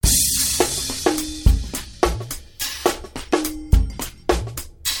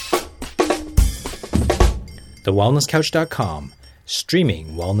thewellnesscouch.com,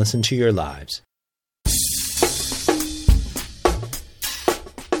 streaming wellness into your lives.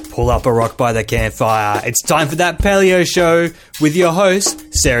 Pull up a rock by the campfire. It's time for That Paleo Show with your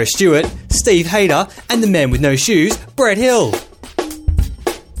hosts, Sarah Stewart, Steve Hayter, and the man with no shoes, Brett Hill.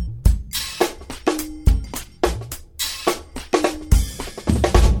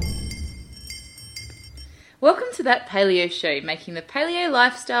 Welcome to That Paleo Show, making the paleo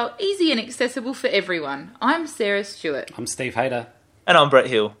lifestyle easy and accessible for everyone. I'm Sarah Stewart. I'm Steve Hayter. And I'm Brett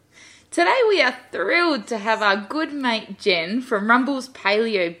Hill. Today we are thrilled to have our good mate Jen from Rumbles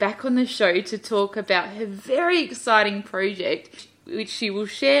Paleo back on the show to talk about her very exciting project, which she will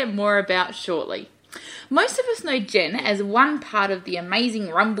share more about shortly. Most of us know Jen as one part of the amazing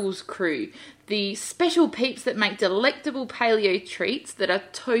Rumbles crew, the special peeps that make delectable paleo treats that are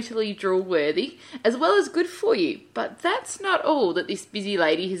totally drool-worthy, as well as good for you. But that's not all that this busy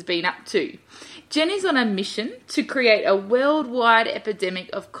lady has been up to. Jen is on a mission to create a worldwide epidemic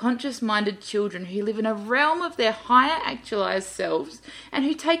of conscious-minded children who live in a realm of their higher actualized selves and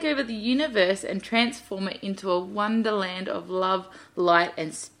who take over the universe and transform it into a wonderland of love, light,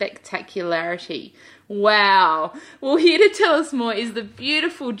 and spectacularity. Wow. Well, here to tell us more is the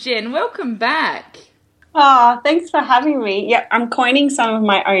beautiful Jen. Welcome back. Oh, thanks for having me. Yeah, I'm coining some of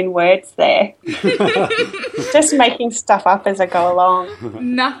my own words there. Just making stuff up as I go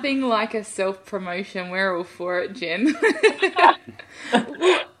along. Nothing like a self-promotion. We're all for it, Jen.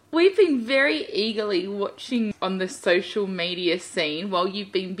 We've been very eagerly watching on the social media scene while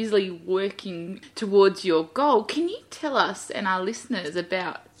you've been busily working towards your goal. Can you tell us and our listeners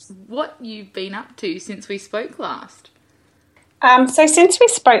about what you've been up to since we spoke last? So since we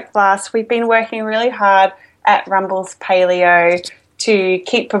spoke last, we've been working really hard at Rumbles Paleo to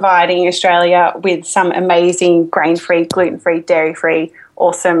keep providing Australia with some amazing grain-free, gluten-free, dairy-free,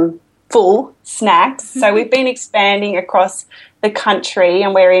 awesome, full snacks. So we've been expanding across the country,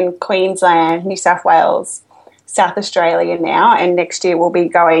 and we're in Queensland, New South Wales, South Australia now, and next year we'll be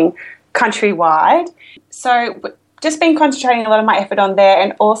going countrywide. So just been concentrating a lot of my effort on there,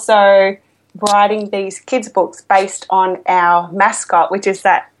 and also writing these kids' books based on our mascot, which is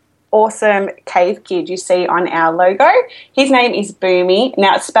that awesome cave kid you see on our logo. His name is Boomy.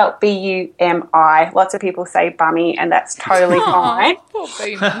 Now, it's spelled B-U-M-I. Lots of people say Bummy, and that's totally fine. Poor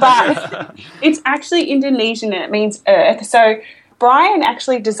Boomy. But it's actually Indonesian, and it means earth. So Brian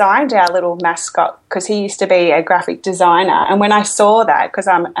actually designed our little mascot because he used to be a graphic designer. And when I saw that, because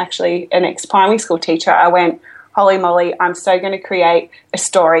I'm actually an ex-primary school teacher, I went, holy moly, I'm so going to create a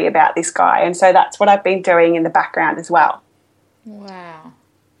story about this guy. And so that's what I've been doing in the background as well. Wow.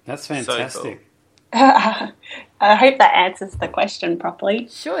 That's fantastic. So cool. I hope that answers the question properly.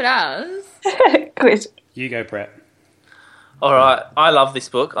 Sure does. Good. You go, Brett. All right, I love this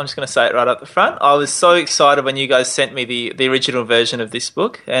book. I'm just going to say it right up the front. I was so excited when you guys sent me the original version of this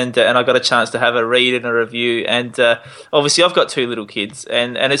book, and I got a chance to have a read and a review. And obviously, I've got two little kids,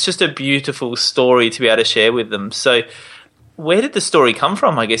 and it's just a beautiful story to be able to share with them. So, where did the story come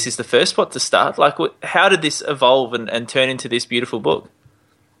from? I guess is the first spot to start. Like, how did this evolve and turn into this beautiful book?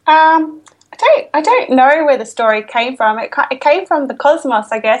 I don't know where the story came from. It came from the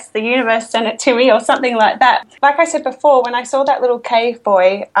cosmos, I guess. The universe sent it to me or something like that. Like I said before, when I saw that little cave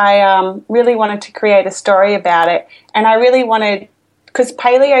boy, I really wanted to create a story about it. And I really wanted, because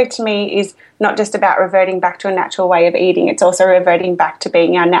paleo to me is not just about reverting back to a natural way of eating, it's also reverting back to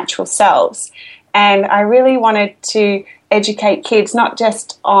being our natural selves. And I really wanted to educate kids not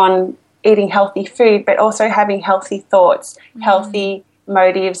just on eating healthy food, but also having healthy thoughts, healthy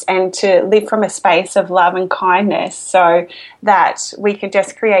motives, and to live from a space of love and kindness so that we could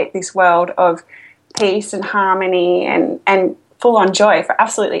just create this world of peace and harmony and full-on joy for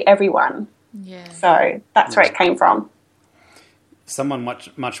absolutely everyone. Yeah. So that's where it came from. Someone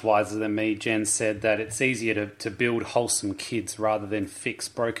much wiser than me, Jen, said that it's easier to build wholesome kids rather than fix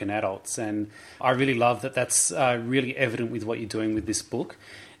broken adults. And I really love that that's really evident with what you're doing with this book.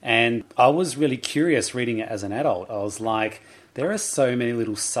 And I was really curious reading it as an adult. I was like, there are so many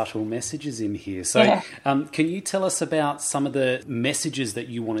little subtle messages in here. So Yeah. Can you tell us about some of the messages that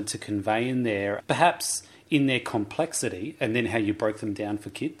you wanted to convey in there, perhaps in their complexity, and then how you broke them down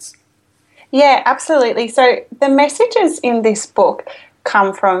for kids? Yeah, absolutely. So the messages in this book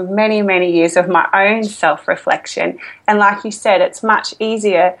come from many, many years of my own self-reflection. And like you said, it's much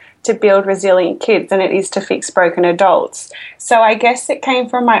easier to build resilient kids than it is to fix broken adults. So I guess it came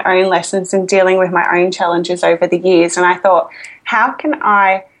from my own lessons and dealing with my own challenges over the years. And I thought, how can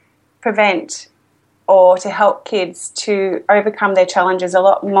I prevent or to help kids to overcome their challenges a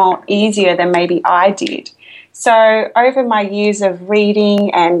lot more easier than maybe I did? So over my years of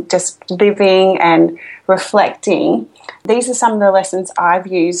reading and just living and reflecting, these are some of the lessons I've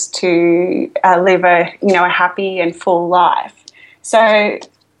used to live a happy and full life. So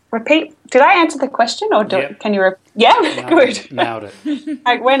repeat. Did I answer the question, or can you? Good. Nailed it.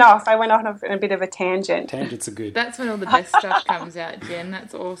 I went off on a bit of a tangent. Tangents are good. That's when all the best stuff comes out, Jen.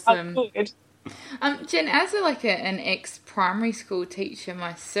 That's awesome. Oh, good. Jen, as an ex-primary school teacher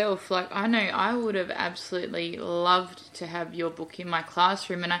myself, I know I would have absolutely loved to have your book in my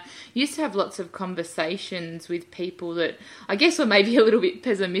classroom, and I used to have lots of conversations with people that I guess were maybe a little bit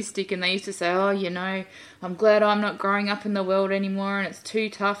pessimistic, and they used to say, I'm glad I'm not growing up in the world anymore, and it's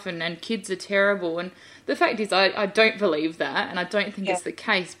too tough, and kids are terrible. And the fact is, I don't believe that, and I don't think it's the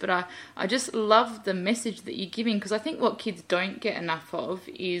case, but I just love the message that you're giving, because I think what kids don't get enough of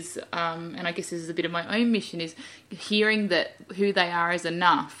is, and I guess this is a bit of my own mission, is hearing that who they are is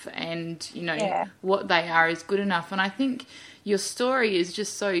enough, and, what they are is good enough. And I think your story is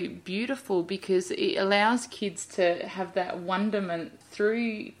just so beautiful because it allows kids to have that wonderment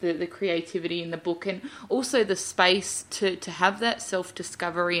through the creativity in the book, and also the space to have that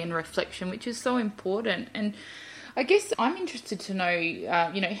self-discovery and reflection, which is so important. And I guess I'm interested to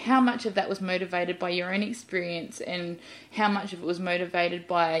know, how much of that was motivated by your own experience and how much of it was motivated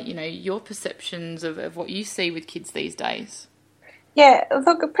by, your perceptions of what you see with kids these days. Yeah,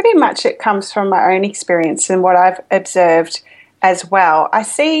 look, pretty much it comes from my own experience and what I've observed as well. I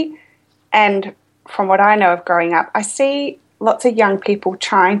see, and from what I know of growing up, I see lots of young people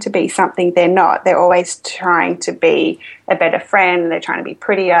trying to be something they're not. They're always trying to be a better friend. They're trying to be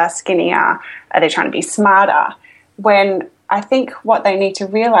prettier, skinnier. They're trying to be smarter. When I think what they need to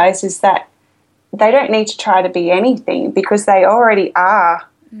realise is that they don't need to try to be anything, because they already are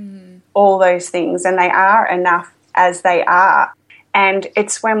all those things, and they are enough as they are. And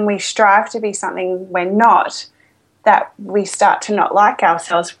it's when we strive to be something we're not that we start to not like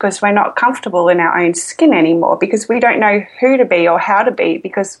ourselves, because we're not comfortable in our own skin anymore, because we don't know who to be or how to be,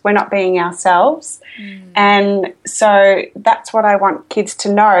 because we're not being ourselves. And so that's what I want kids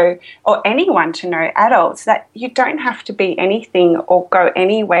to know, or anyone to know, adults, that you don't have to be anything or go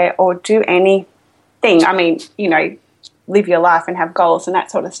anywhere or do anything. I mean, live your life and have goals and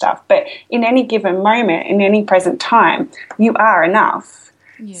that sort of stuff. But in any given moment, in any present time, you are enough.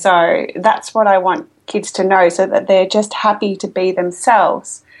 Yeah. So that's what I want kids to know, so that they're just happy to be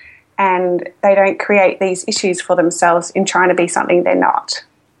themselves and they don't create these issues for themselves in trying to be something they're not.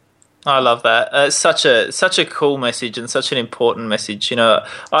 I love that. It's such a cool message and such an important message.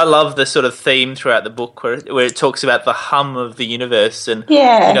 I love the sort of theme throughout the book where it talks about the hum of the universe, and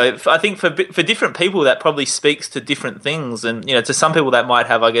I think for different people that probably speaks to different things, and to some people that might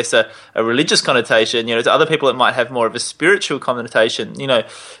have, I guess, a religious connotation. To other people it might have more of a spiritual connotation.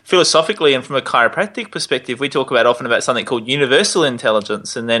 Philosophically and from a chiropractic perspective, we talk often about something called universal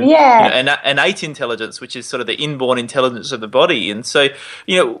intelligence, and then innate intelligence, which is sort of the inborn intelligence of the body. And so,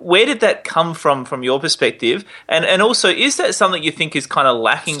 where did that come from your perspective? And also, is that something you think is kind of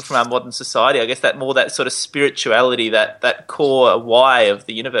lacking from our modern society? I guess that sort of spirituality, that core why of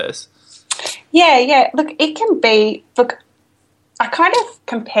the universe. Yeah. Look, it can be. Look, I kind of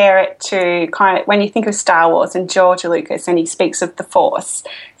compare it to when you think of Star Wars and George Lucas and he speaks of the Force.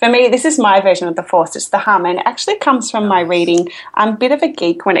 For me, this is my version of the Force. It's the hum, and it actually comes from my reading. I'm a bit of a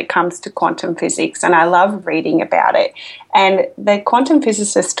geek when it comes to quantum physics, and I love reading about it. And the quantum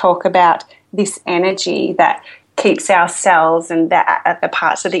physicists talk about this energy that keeps our cells and the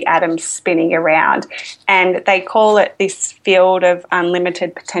parts of the atoms spinning around. And they call it this field of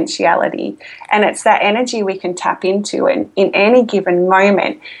unlimited potentiality. And it's that energy we can tap into in any given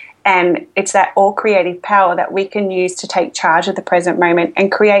moment. And it's that all-creative power that we can use to take charge of the present moment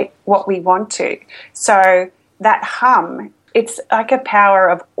and create what we want to. So that hum, it's like a power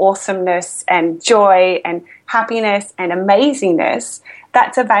of awesomeness and joy and happiness and amazingness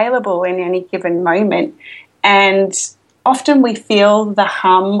that's available in any given moment. And often we feel the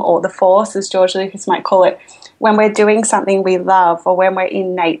hum or the force, as George Lucas might call it, when we're doing something we love, or when we're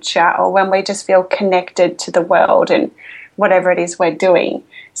in nature, or when we just feel connected to the world and whatever it is we're doing.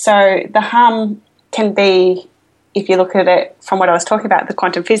 So the hum can be, if you look at it from what I was talking about, the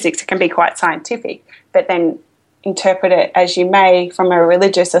quantum physics, it can be quite scientific, but then interpret it as you may from a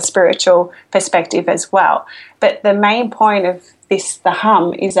religious or spiritual perspective as well. But the main point of the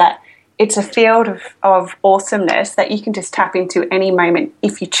hum, is that it's a field of awesomeness that you can just tap into any moment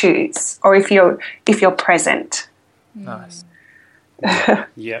if you choose, or if you're present. Nice.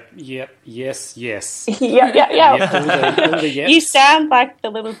 Yep. Yes. Yeah. All the yeps. You sound like the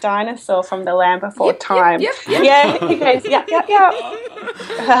little dinosaur from The Land Before Time. Yep. Yeah, he goes, yep.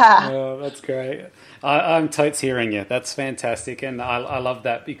 Oh, that's great. I'm totes hearing you. That's fantastic, and I love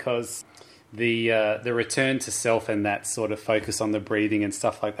that because the return to self and that sort of focus on the breathing and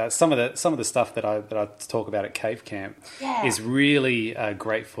stuff like that. Some of the stuff that I talk about at Cave Camp is really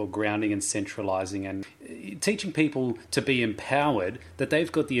great for grounding and centralizing and teaching people to be empowered, that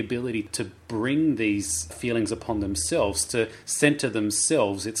they've got the ability to bring these feelings upon themselves, to center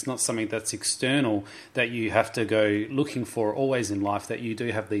themselves. It's not something that's external that you have to go looking for always in life, that you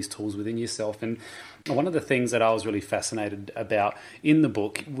do have these tools within yourself. And one of the things that I was really fascinated about in the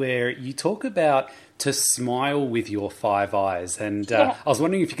book, where you talk about to smile with your 5 eyes. And I was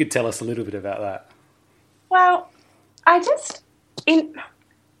wondering if you could tell us a little bit about that. Well,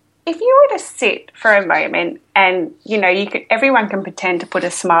 if you were to sit for a moment and, everyone can pretend to put a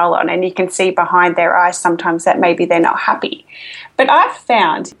smile on and you can see behind their eyes sometimes that maybe they're not happy. But I've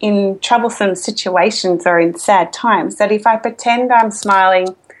found in troublesome situations or in sad times that if I pretend I'm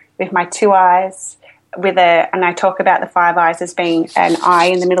smiling with my 2 eyes, and I talk about the 5 eyes as being an eye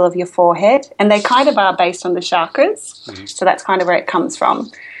in the middle of your forehead, and they kind of are based on the chakras, so that's kind of where it comes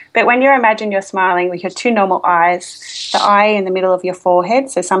from. But when you imagine you're smiling with your 2 normal eyes, the eye in the middle of your forehead,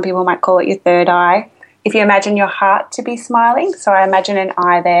 so some people might call it your 3rd eye. If you imagine your heart to be smiling, so I imagine an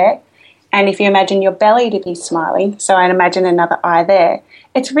eye there. And if you imagine your belly to be smiling, so I imagine another eye there.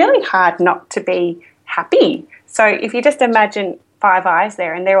 It's really hard not to be happy. So if you just imagine 5 eyes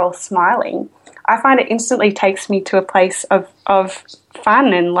there and they're all smiling, I find it instantly takes me to a place of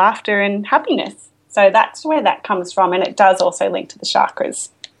fun and laughter and happiness. So that's where that comes from, and it does also link to the chakras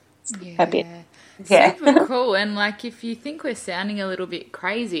a bit. Yeah. Super cool. And if you think we're sounding a little bit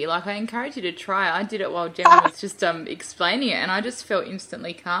crazy, I encourage you to try. I did it while Jen was just explaining it, and I just felt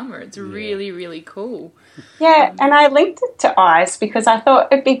instantly calmer. It's really, really cool. Yeah, and I linked it to eyes because I thought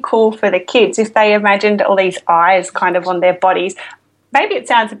it'd be cool for the kids if they imagined all these eyes kind of on their bodies. Maybe it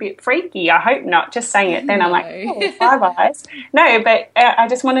sounds a bit freaky. I hope not. Just saying it, then I'm like, 5 eyes. No, but I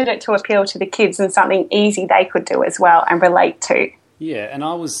just wanted it to appeal to the kids and something easy they could do as well and relate to. Yeah, and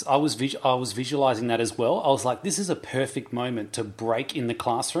I was visualizing that as well. I was like, this is a perfect moment to break in the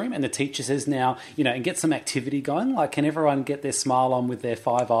classroom, and the teacher says now, and get some activity going. Can everyone get their smile on with their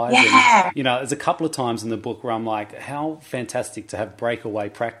 5 eyes? Yeah. And, there's a couple of times in the book where I'm like, how fantastic to have breakaway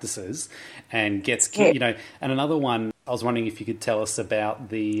practices and gets, and another one. I was wondering if you could tell us about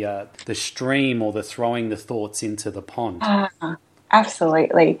the stream or the throwing the thoughts into the pond.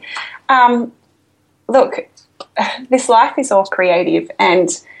 Absolutely. Look, this life is all creative, and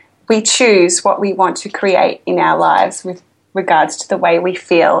we choose what we want to create in our lives with regards to the way we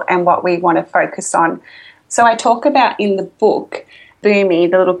feel and what we want to focus on. So I talk about in the book, Boomy,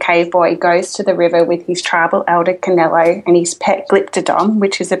 the little cave boy, goes to the river with his tribal elder Canelo and his pet Glyptodon,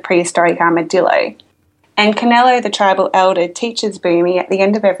 which is a prehistoric armadillo. And Canelo, the tribal elder, teaches Boomy at the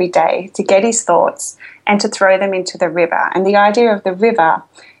end of every day to get his thoughts and to throw them into the river. And the idea of the river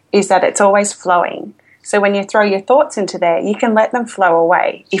is that it's always flowing. So when you throw your thoughts into there, you can let them flow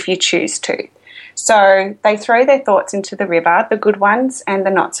away if you choose to. So they throw their thoughts into the river, the good ones and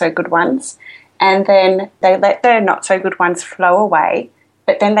the not so good ones, and then they let the not so good ones flow away.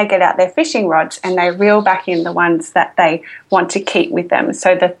 But then they get out their fishing rods and they reel back in the ones that they want to keep with them.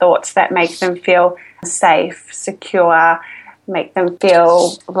 So the thoughts that make them feel safe, secure, make them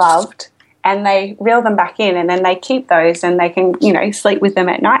feel loved, and they reel them back in, and then they keep those, and they can, sleep with them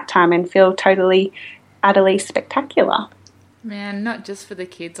at night time and feel totally, utterly spectacular. Man, not just for the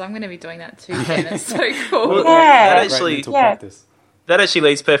kids. I'm going to be doing that too, Jen. It's so cool. Well, Yeah. That actually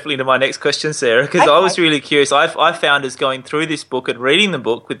leads perfectly to my next question, Sarah, because I was really curious. I found as going through this book and reading the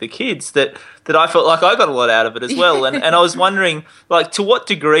book with the kids that I felt like I got a lot out of it as well. And I was wondering, to what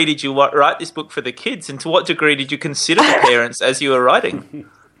degree did you write this book for the kids, and to what degree did you consider the parents as you were writing?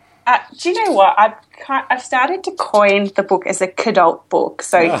 Do you know what? I've started to coin the book as a kidult book,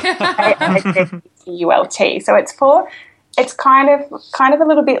 so KIDULT. So it's kind of a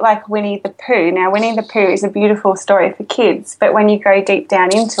little bit like Winnie the Pooh. Now, Winnie the Pooh is a beautiful story for kids, but when you go deep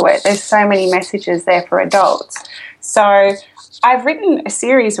down into it, there's so many messages there for adults. So I've written a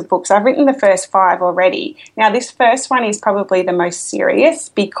series of books. I've written the first 5 already. Now, this first one is probably the most serious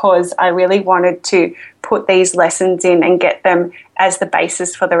because I really wanted to put these lessons in and get them as the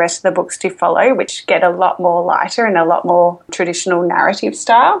basis for the rest of the books to follow, which get a lot more lighter and a lot more traditional narrative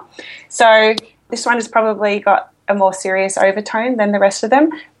style. So this one has probably got a more serious overtone than the rest of them,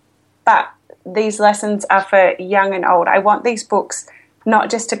 but these lessons are for young and old. I want these books not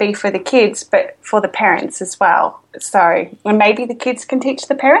just to be for the kids, but for the parents as well. So, and maybe the kids can teach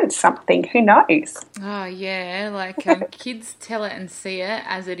the parents something. Who knows? Oh, yeah, like kids tell it and see it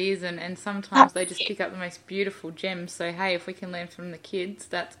as it is, and sometimes they just pick up the most beautiful gems. So, hey, if we can learn from the kids,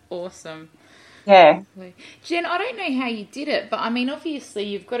 that's awesome. Yeah. Jen, I don't know how you did it, but I mean, obviously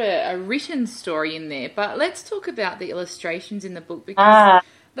you've got a written story in there, but let's talk about the illustrations in the book because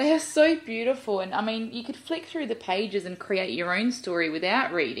they are so beautiful. And I mean, you could flick through the pages and create your own story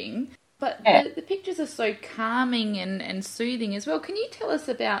without reading, but the pictures are so calming and soothing as well. Can you tell us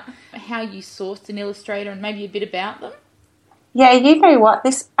about how you sourced an illustrator and maybe a bit about them? Yeah, you know what?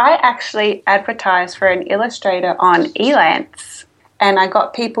 I actually advertised for an illustrator on Elance. And I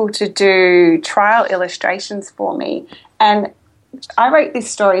got people to do trial illustrations for me. And I wrote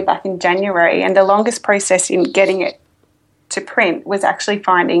this story back in January, and the longest process in getting it to print was actually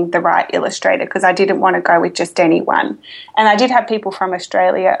finding the right illustrator because I didn't want to go with just anyone. And I did have people from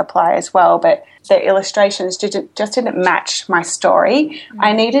Australia apply as well, but the illustrations just didn't match my story.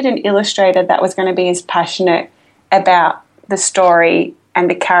 I needed an illustrator that was going to be as passionate about the story and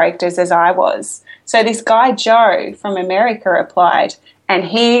the characters as I was. So this guy, Joe, from America applied, and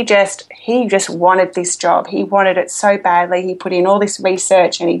he just wanted this job. He wanted it so badly. He put in all this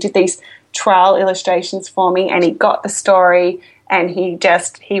research and he did these trial illustrations for me, and he got the story, and he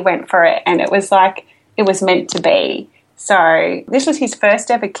went for it, and it was like it was meant to be. So this was his first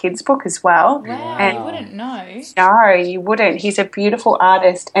ever kids book as well. Wow, and you wouldn't know. No, you wouldn't. He's a beautiful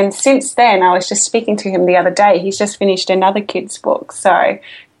artist. And since then, I was just speaking to him the other day, he's just finished another kids book. So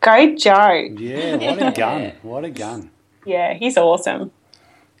go Joe. Yeah, what a gun. What a gun. Yeah, he's awesome.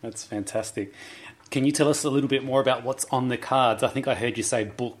 That's fantastic. Can you tell us a little bit more about what's on the cards? I think I heard you say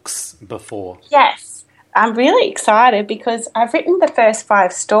books before. Yes. I'm really excited because I've written the first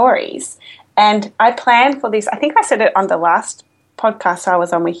 5 stories, and I plan for this. I think I said it on the last podcast I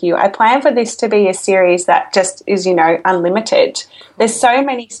was on with you. I plan for this to be a series that just is, unlimited. There's so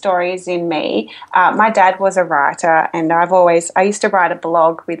many stories in me. My dad was a writer, and I used to write a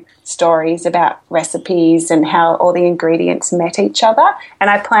blog with stories about recipes and how all the ingredients met each other. And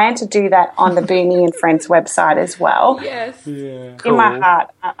I plan to do that on the Boomy and Friends website as well. Yes. Yeah. In my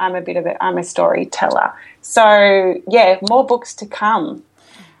heart, I'm a storyteller. So yeah, more books to come.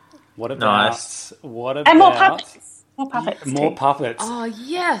 What about? Nice. What about? And more puppets. More puppets. More too. puppets. Oh,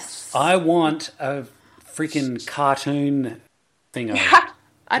 yes. I want a freaking cartoon thingo.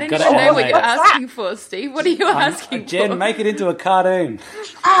 I don't Gotta even know what animate you're it. asking for, Steve. What are you asking Jen, for? make it into a cartoon.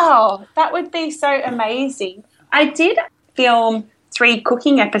 Oh, that would be so amazing. I did film 3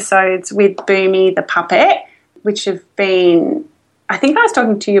 cooking episodes with Boomy the puppet, which have been, I think I was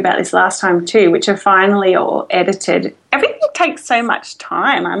talking to you about this last time too, which are finally all edited. Everything takes so much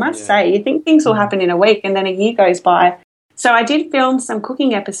time, I must say. You think things will happen in a week and then a year goes by. So I did film some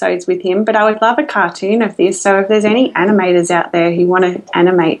cooking episodes with him, but I would love a cartoon of this. So if there's any animators out there who want to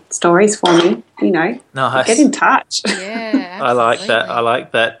animate stories for me, Nice. get in touch. Yeah, I like that. absolutely. I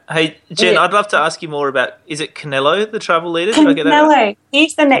like that. Hey, Jen, Yeah. I'd love to ask you more about, is it Canelo, the travel leader? Did I get that right? Canelo,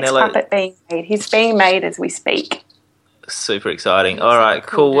 he's the next Canelo. puppet being made. He's being made as we speak. Super exciting. He's All a right,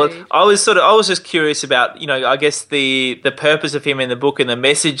 cool cool. Well, dude. I was just curious about, I guess the purpose of him in the book and the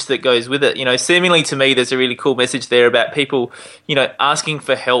message that goes with it. Seemingly to me, there's a really cool message there about people, asking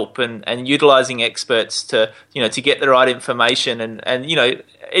for help and utilizing experts to get the right information. And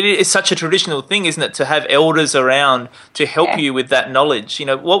it is such a traditional thing, isn't it, to have elders around to help you with that knowledge.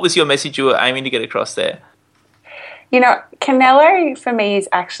 What was your message you were aiming to get across there? Canelo for me is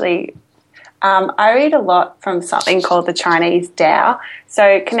actually, I read a lot from something called the Chinese Tao.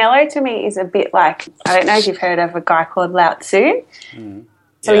 So Canelo to me is a bit like, I don't know if you've heard of a guy called Lao Tzu.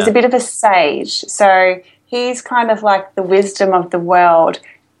 So he's a bit of a sage. So he's kind of like the wisdom of the world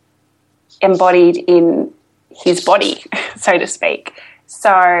embodied in his body, so to speak.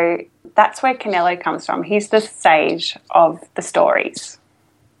 So that's where Canelo comes from. He's the sage of the stories.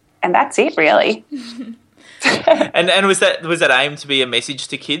 And that's it, really. And was that aimed to be a message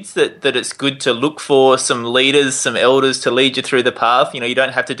to kids that it's good to look for some leaders, some elders to lead you through the path? You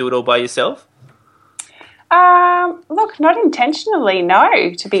don't have to do it all by yourself. Look, not intentionally,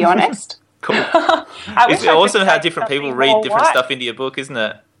 no, to be honest. Cool. I wish It's I could awesome how say different people something read more different wise. stuff into your book, isn't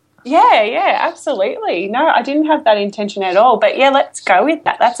it? Yeah, absolutely. No, I didn't have that intention at all. But yeah, let's go with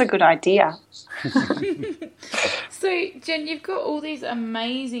that. That's a good idea. So, Jen, you've got all these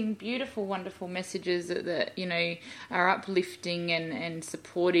amazing, beautiful, wonderful messages that you know, are uplifting and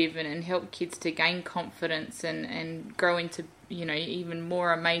supportive and help kids to gain confidence and grow into, you know, even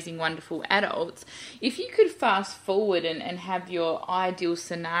more amazing, wonderful adults. If you could fast forward and have your ideal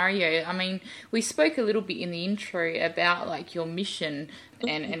scenario, I mean, we spoke a little bit in the intro about like your mission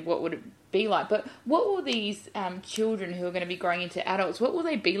and what would it be like, but what will these children who are going to be growing into adults, what will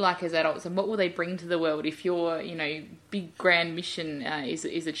they be like as adults, and what will they bring to the world if your, you know, big grand mission is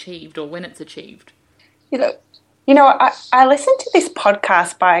achieved, or when it's achieved? I listened to this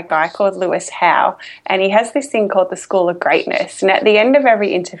podcast by a guy called Lewis Howe, and he has this thing called the School of Greatness. And at the end of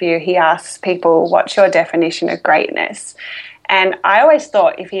every interview, he asks people, what's your definition of greatness? And I always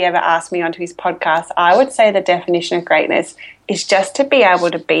thought if he ever asked me onto his podcast, I would say the definition of greatness is just to be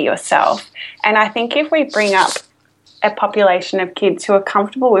able to be yourself. And I think if we bring up a population of kids who are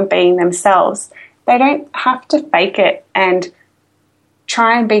comfortable with being themselves, they don't have to fake it and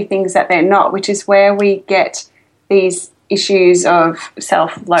try and be things that they're not, which is where we get these issues of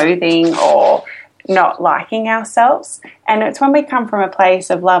self-loathing or not liking ourselves. And it's when we come from a place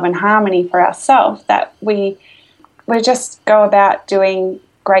of love and harmony for ourselves that we just go about doing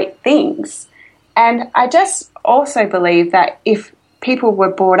great things. And I just also believe that if people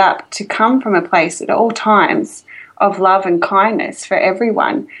were brought up to come from a place at all times of love and kindness for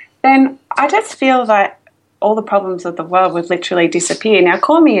everyone, then I just feel that all the problems of the world would literally disappear. Now,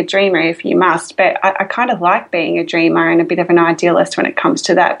 call me a dreamer if you must, but I kind of like being a dreamer and a bit of an idealist when it comes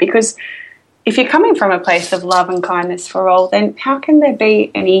to that, because if you're coming from a place of love and kindness for all, then how can there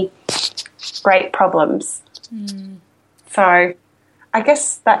be any great problems? So I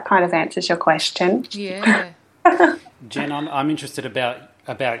guess that kind of answers your question. Yeah. Jen, I'm interested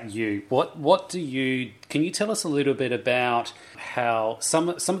about you. What do you? Can you tell us a little bit about how some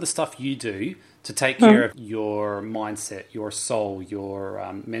of the stuff you do to take care of your mindset, your soul,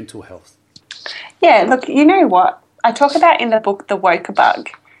 your mental health? Yeah, look, you know what? I talk about in the book The Woker Bug,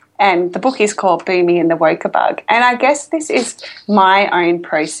 and the book is called Boomy and the Woker Bug. And I guess this is my own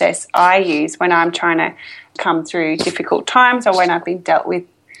process I use when I'm trying to come through difficult times or when I've been dealt with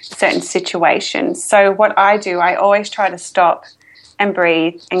certain situations. So what I do, I always try to stop and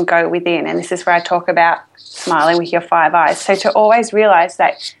breathe and go within. And this is where I talk about smiling with your 5 eyes. So to always realize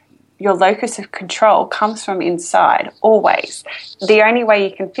that your locus of control comes from inside, always. The only way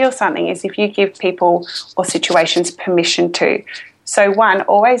you can feel something is if you give people or situations permission to. So one,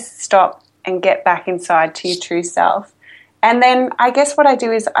 always stop and get back inside to your true self. And then I guess what I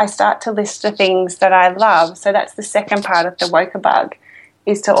do is I start to list the things that I love. So that's the second part of the Woker Bug,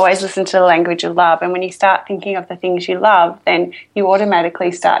 is to always listen to the language of love. And when you start thinking of the things you love, then you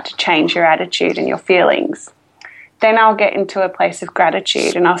automatically start to change your attitude and your feelings. Then I'll get into a place of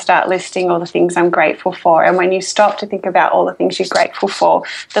gratitude and I'll start listing all the things I'm grateful for. And when you stop to think about all the things you're grateful for,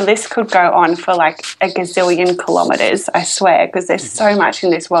 the list could go on for like a gazillion kilometres, I swear, because there's so much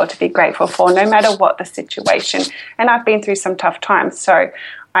in this world to be grateful for, no matter what the situation. And I've been through some tough times, so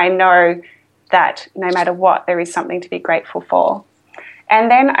I know that no matter what, there is something to be grateful for. And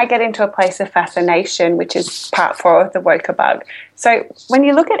then I get into a place of fascination, which is part 4 of the Woker Bug. So when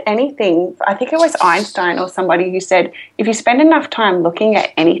you look at anything, I think it was Einstein or somebody who said, if you spend enough time looking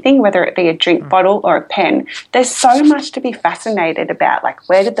at anything, whether it be a drink bottle or a pen, there's so much to be fascinated about. Like,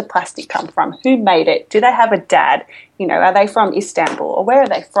 where did the plastic come from? Who made it? Do they have a dad? You know, are they from Istanbul or where are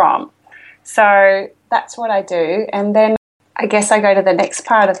they from? So that's what I do. And then I guess I go to the next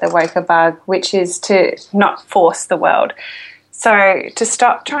part of the Woker Bug, which is to not force the world. So to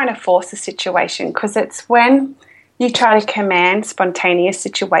stop trying to force a situation, because it's when you try to command spontaneous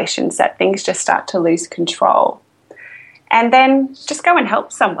situations that things just start to lose control. And then just go and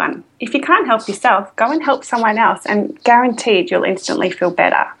help someone. If you can't help yourself, go and help someone else, and guaranteed you'll instantly feel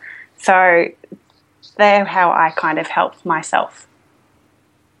better. So they're how I kind of help myself.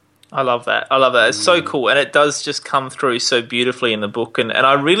 I love that. It's so cool. And it does just come through so beautifully in the book. And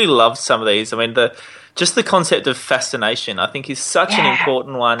I really loved some of these. I mean, just the concept of fascination, I think, is such an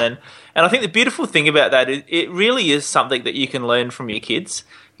important one. And I think the beautiful thing about that is it really is something that you can learn from your kids.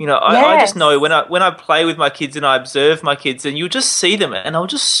 You know, I just know when I play with my kids and I observe my kids, and you'll just see them and I'll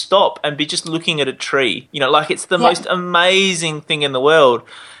just stop and be just looking at a tree, you know, like it's the most amazing thing in the world.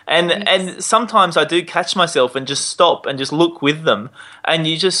 And sometimes I do catch myself and just stop and just look with them, and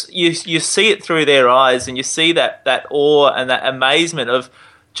you see it through their eyes, and you see that awe and that amazement of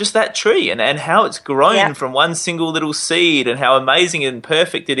just that tree and how it's grown from one single little seed, and how amazing and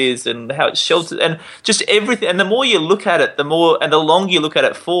perfect it is, and how it's sheltered, and just everything. And the more you look at it, the longer you look at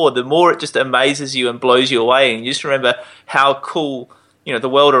it for, the more it just amazes you and blows you away. And you just remember how cool the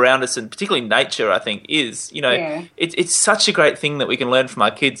world around us, and particularly nature, I think, is, Yeah. it's such a great thing that we can learn from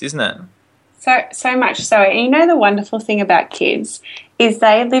our kids, isn't it? So much so. And the wonderful thing about kids is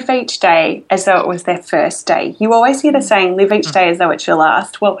they live each day as though it was their first day. You always hear the saying, live each day as though it's your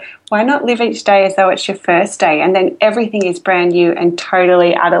last. Well, why not live each day as though it's your first day? And then everything is brand new and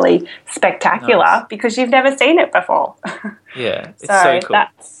totally, utterly spectacular Nice. because you've never seen it before. Yeah, it's so cool.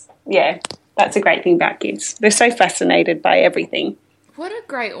 That's a great thing about kids. They're so fascinated by everything. What a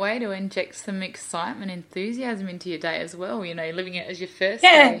great way to inject some excitement, enthusiasm into your day as well, living it as your first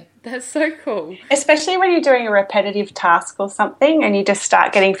day. That's so cool. Especially when you're doing a repetitive task or something and you just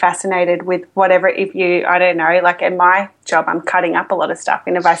start getting fascinated with whatever, I don't know, like in my job, I'm cutting up a lot of stuff.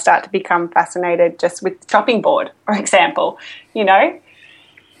 And if I start to become fascinated just with the chopping board, for example,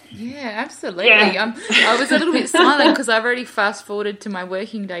 Yeah, absolutely. Yeah. I was a little bit silent because I've already fast forwarded to my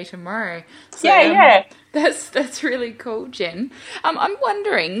working day tomorrow. So, Yeah. That's really cool, Jen. I'm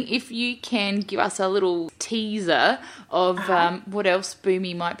wondering if you can give us a little teaser of what else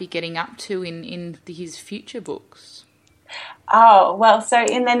Boomy might be getting up to in his future books. Oh, well, so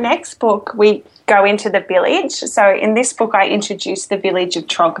in the next book, we go into the village. So in this book, I introduce the village of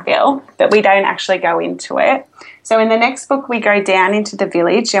Trogville, but we don't actually go into it. So in the next book, we go down into the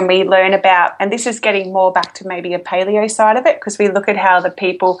village and we learn about, and this is getting more back to maybe a paleo side of it, because we look at how the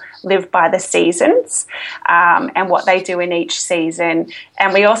people live by the seasons and what they do in each season.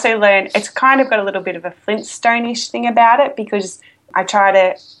 And we also learn, it's kind of got a little bit of a Flintstone-ish thing about it, because I try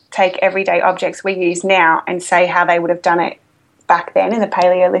to take everyday objects we use now and say how they would have done it back then in the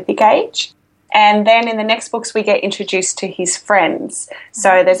Paleolithic age. And then in the next books, we get introduced to his friends.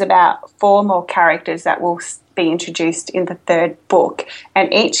 So there's about 4 more characters that will be introduced in the third book.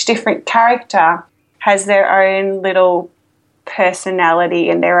 And each different character has their own little personality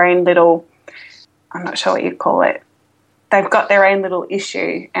and their own little, I'm not sure what you'd call it. They've got their own little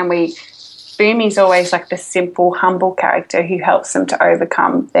issue. And Boomy's always like the simple, humble character who helps them to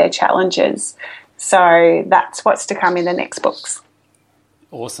overcome their challenges. So that's what's to come in the next books.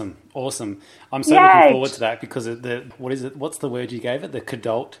 Awesome. I'm so looking forward to that because of what's the word you gave it? The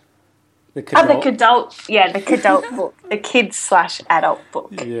Cadult? The Cadult book. The kids/adult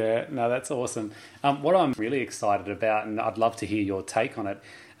book. Yeah, no, that's awesome. What I'm really excited about, and I'd love to hear your take on it,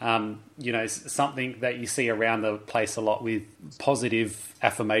 something that you see around the place a lot with positive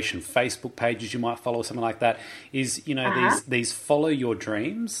affirmation Facebook pages you might follow or something like that is, these follow your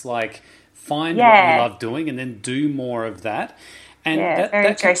dreams, like find what you love doing and then do more of that. And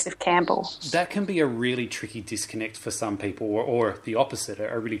that Joseph Campbell. That can be a really tricky disconnect for some people, or the opposite,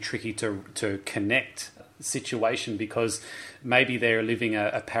 a really tricky to connect situation, because maybe they're living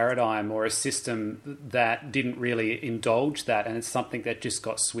a paradigm or a system that didn't really indulge that, and it's something that just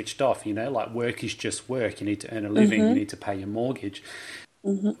got switched off, like work is just work. You need to earn a living, you need to pay your mortgage.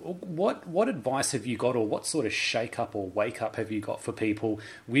 What advice have you got, or what sort of shake-up or wake-up have you got for people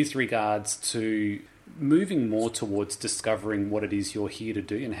with regards to moving more towards discovering what it is you're here to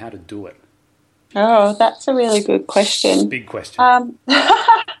do and how to do it? Oh, that's a really good question. Big question.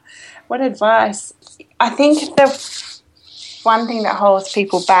 What advice? I think the one thing that holds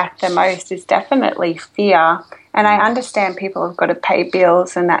people back the most is definitely fear. And I understand people have got to pay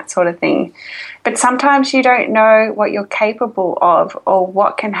bills and that sort of thing. But sometimes you don't know what you're capable of or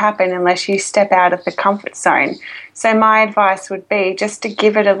what can happen unless you step out of the comfort zone. So my advice would be just to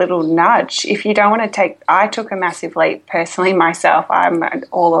give it a little nudge. If you don't want to I took a massive leap personally myself. I'm an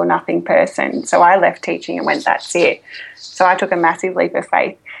all or nothing person. So I left teaching and went, that's it. So I took a massive leap of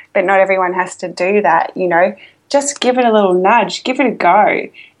faith. But not everyone has to do that, Just give it a little nudge, give it a go,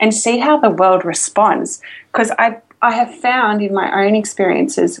 and see how the world responds. Because I have found in my own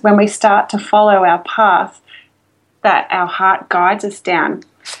experiences, when we start to follow our path that our heart guides us down,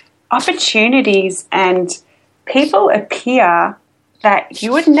 opportunities and people appear that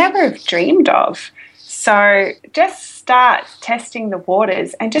you would never have dreamed of. So just start testing the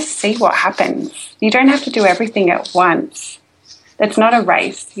waters and just see what happens. You don't have to do everything at once. It's not a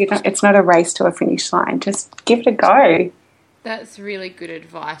race. It's not a race to a finish line. Just give it a go. That's really good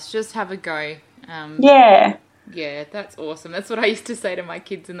advice. Just have a go. Yeah, that's awesome. That's what I used to say to my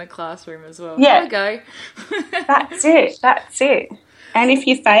kids in the classroom as well. Yeah. Have a go. That's it. And if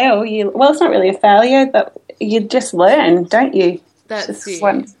you fail, it's not really a failure, but you just learn, don't you? That's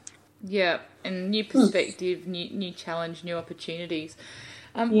it. Yeah, and new perspective, new challenge, new opportunities.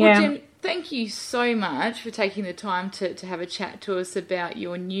 Well, Jen, thank you so much for taking the time to have a chat to us about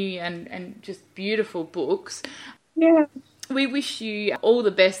your new and just beautiful books. Yeah. We wish you all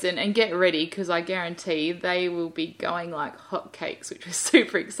the best and get ready, because I guarantee they will be going like hotcakes, which we're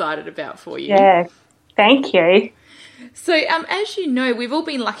super excited about for you. Yeah, thank you. So, as you know, we've all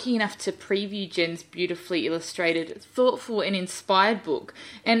been lucky enough to preview Jen's beautifully illustrated, thoughtful and inspired book.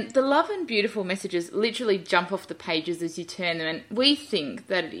 And the love and beautiful messages literally jump off the pages as you turn them. And we think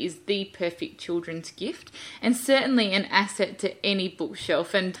that it is the perfect children's gift and certainly an asset to any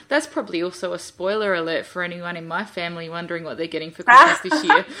bookshelf. And that's probably also a spoiler alert for anyone in my family wondering what they're getting for Christmas this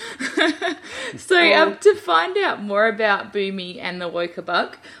year. So, to find out more about Boomy and the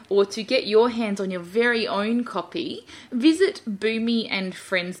Wokerbug, or to get your hands on your very own copy, visit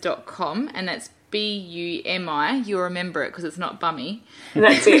boomyandfriends.com, and that's BUMI. You'll remember it because it's not bummy.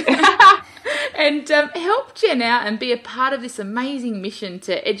 That's it. And help Jen out and be a part of this amazing mission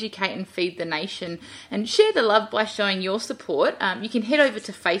to educate and feed the nation, and share the love by showing your support. You can head over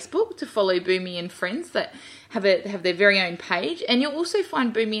to Facebook to follow Boomy and Friends that have their very own page, and you'll also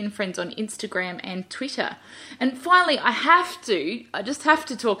find Boomy and Friends on Instagram and Twitter. And finally, I just have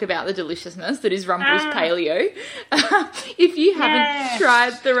to talk about the deliciousness that is Rumble's Paleo. If you haven't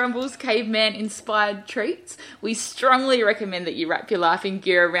tried the Rumble's Caveman inspired treats, we strongly recommend that you wrap your life in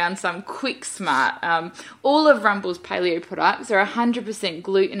gear around some quick smart. All of Rumble's Paleo products are 100%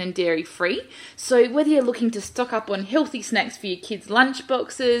 gluten and dairy free, so whether you're looking to stock up on healthy snacks for your kids' lunch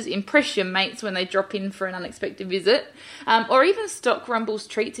boxes, impress your mates when they drop in for an unexpected visit, or even stock Rumble's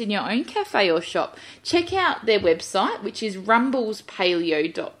treats in your own cafe or shop, check out their website, which is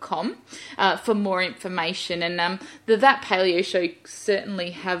rumblespaleo.com, for more information. And That Paleo Show certainly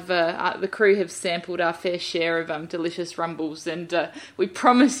have the crew have sampled our fair share of delicious Rumbles, and we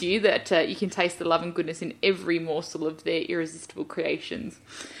promise you that you can taste the love and goodness in every morsel of their irresistible creations.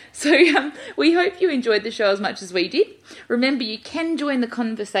 So we hope you enjoyed the show as much as we did. Remember, you can join the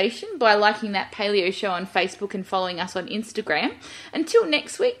conversation by liking That Paleo Show on Facebook and following us on Instagram. Until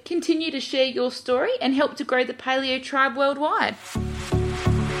next week, continue to share your story and help to grow the Paleo tribe worldwide.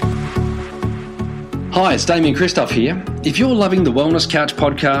 Hi, it's Damien Christoph here. If you're loving the Wellness Couch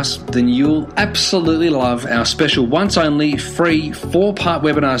podcast, then you'll absolutely love our special once-only free 4-part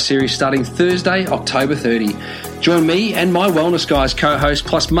webinar series starting Thursday, October 30. Join me and my Wellness Guys co-host,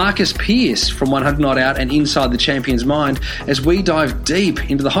 plus Marcus Pearce from 100 Not Out and Inside the Champion's Mind, as we dive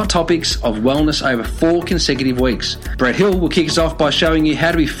deep into the hot topics of wellness over 4 consecutive weeks. Brett Hill will kick us off by showing you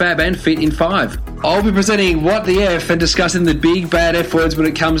how to be fab and fit in 5. I'll be presenting What the F and discussing the big bad F words when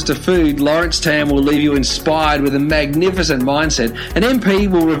it comes to food. Lawrence Tam will leave you inspired with a magnificent mindset, and MP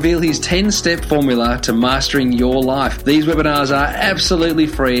will reveal his 10-step formula to mastering your life. These webinars are absolutely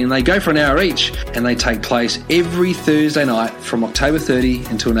free and they go for an hour each, and they take place every Thursday night from October 30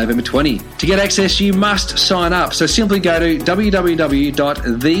 until November 20. To get access, you must sign up, so simply go to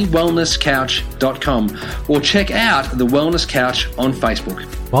www.thewellnesscouch.com or check out The Wellness Couch on Facebook.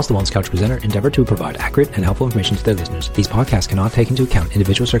 Whilst the Wellness Couch presenter endeavour to provide accurate and helpful information to their listeners, these podcasts cannot take into account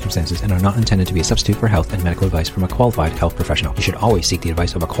individual circumstances and are not intended to be a substitute for health and medical advice from a qualified health professional. You should always seek the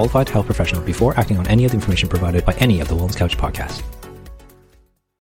advice of a qualified health professional before acting on any of the information provided by any of the Wellness Couch podcasts.